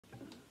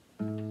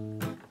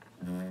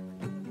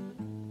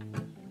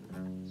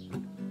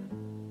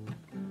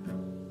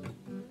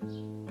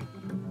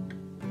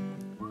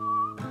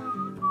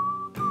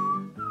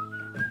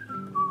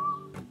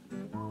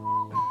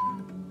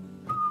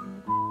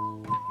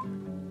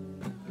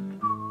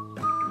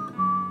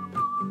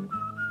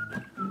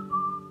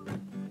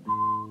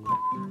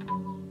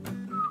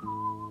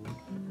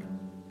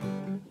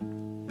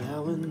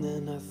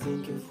then I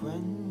think of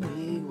when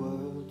we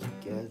were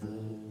together,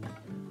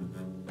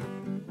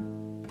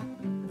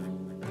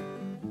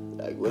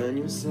 like when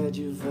you said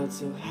you felt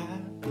so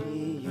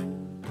happy you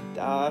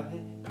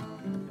died.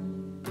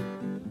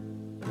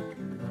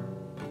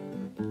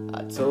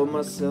 I told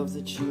myself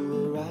that you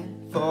were right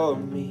for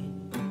me,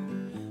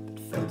 but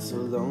felt so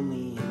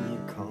lonely in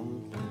your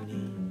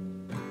company.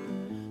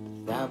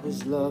 But that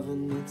was love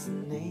and its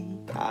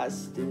name I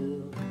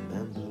still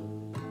remember.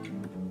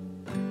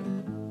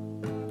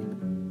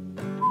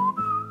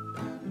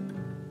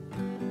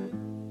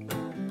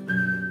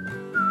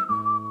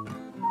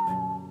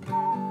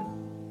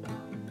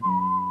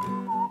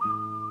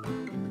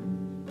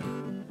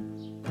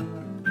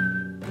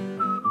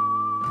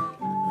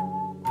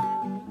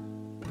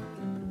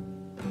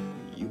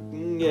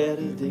 Get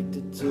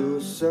addicted to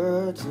a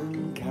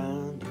certain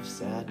kind of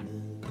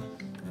sadness,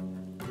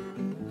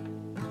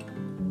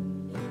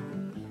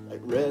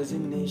 like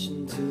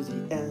resignation to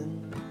the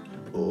end,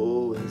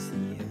 always the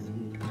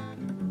end.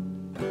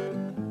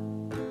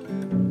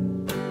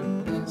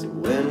 So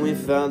when we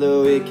found that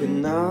we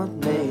cannot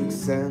make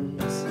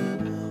sense,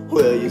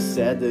 well, you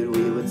said that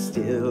we would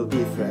still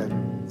be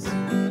friends.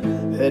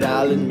 But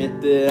I'll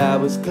admit that I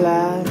was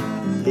glad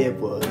it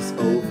was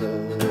over.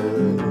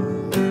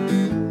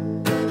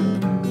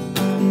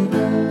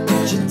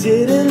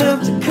 Didn't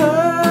have to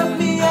cut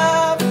me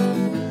off,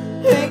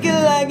 make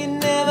it like it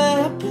never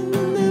happened,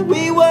 that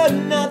we were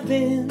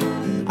nothing.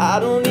 I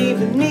don't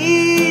even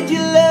need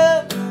your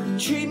love,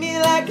 treat me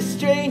like a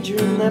stranger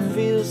and that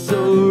feels so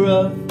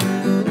rough.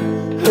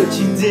 But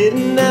you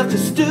didn't have to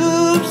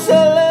stoop so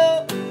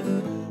low,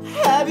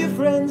 have your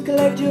friends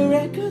collect your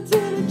records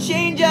and a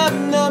change of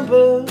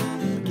number.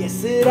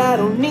 Guess that I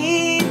don't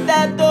need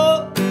that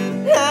though,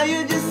 now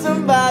you're just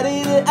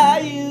somebody that I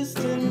used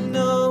to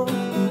know.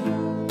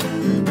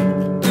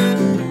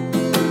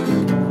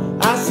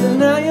 So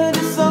now you're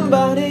just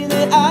somebody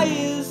that I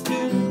used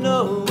to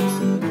know.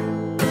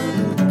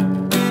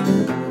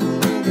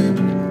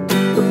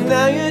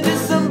 Now you're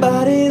just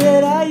somebody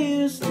that I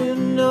used to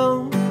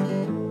know.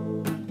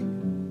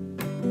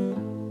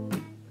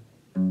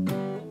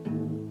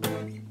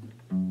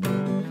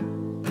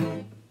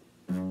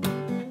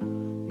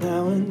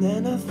 Now and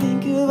then I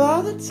think of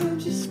all the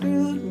times you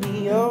screwed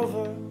me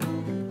over,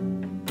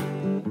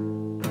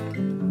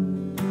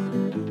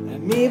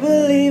 and me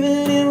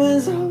believing it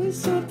was always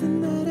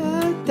something that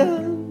I'd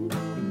done.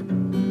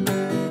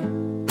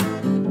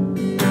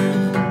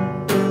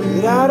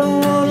 But I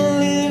don't wanna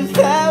live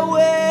that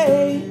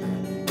way,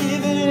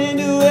 giving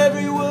into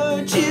every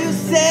word you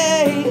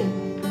say.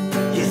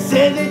 You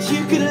said that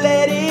you could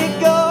let it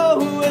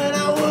go, and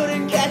I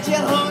wouldn't catch you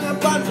hung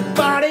up on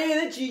somebody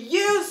that you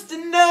used to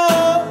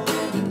know.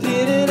 You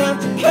didn't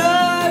have to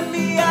cut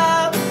me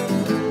off,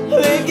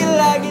 make it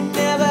like it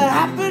never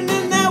happened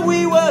and that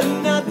we were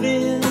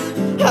nothing.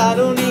 I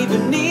don't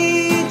even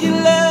need your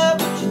love,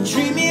 but you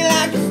treat me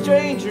like a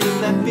stranger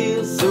and that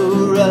feels so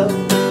rough.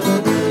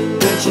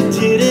 But you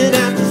didn't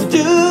have to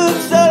stoop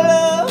so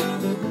low,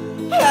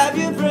 have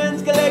your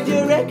friends collect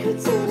your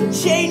records and a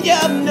change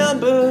of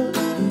number.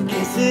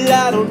 Guess that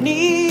I don't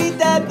need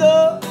that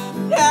though,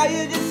 now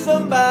you're just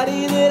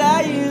somebody that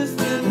I used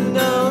to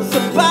know.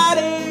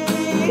 Somebody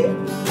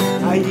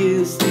I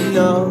used to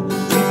know.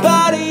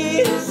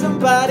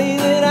 Somebody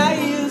that I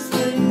used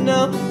to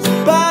know.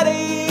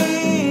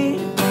 Somebody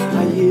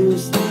I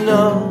used to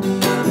know.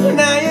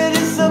 Now you're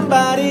just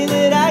somebody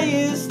that I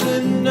used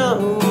to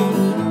know.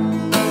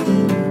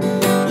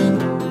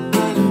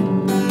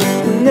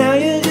 Now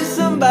you're just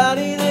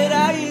somebody that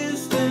I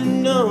used to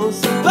know.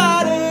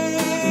 Somebody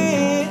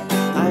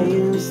I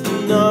used to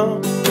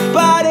know.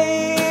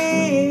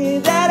 Somebody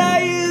that I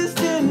used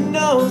to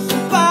know.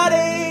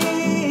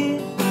 Somebody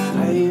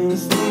I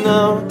used to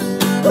know.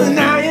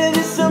 Now you're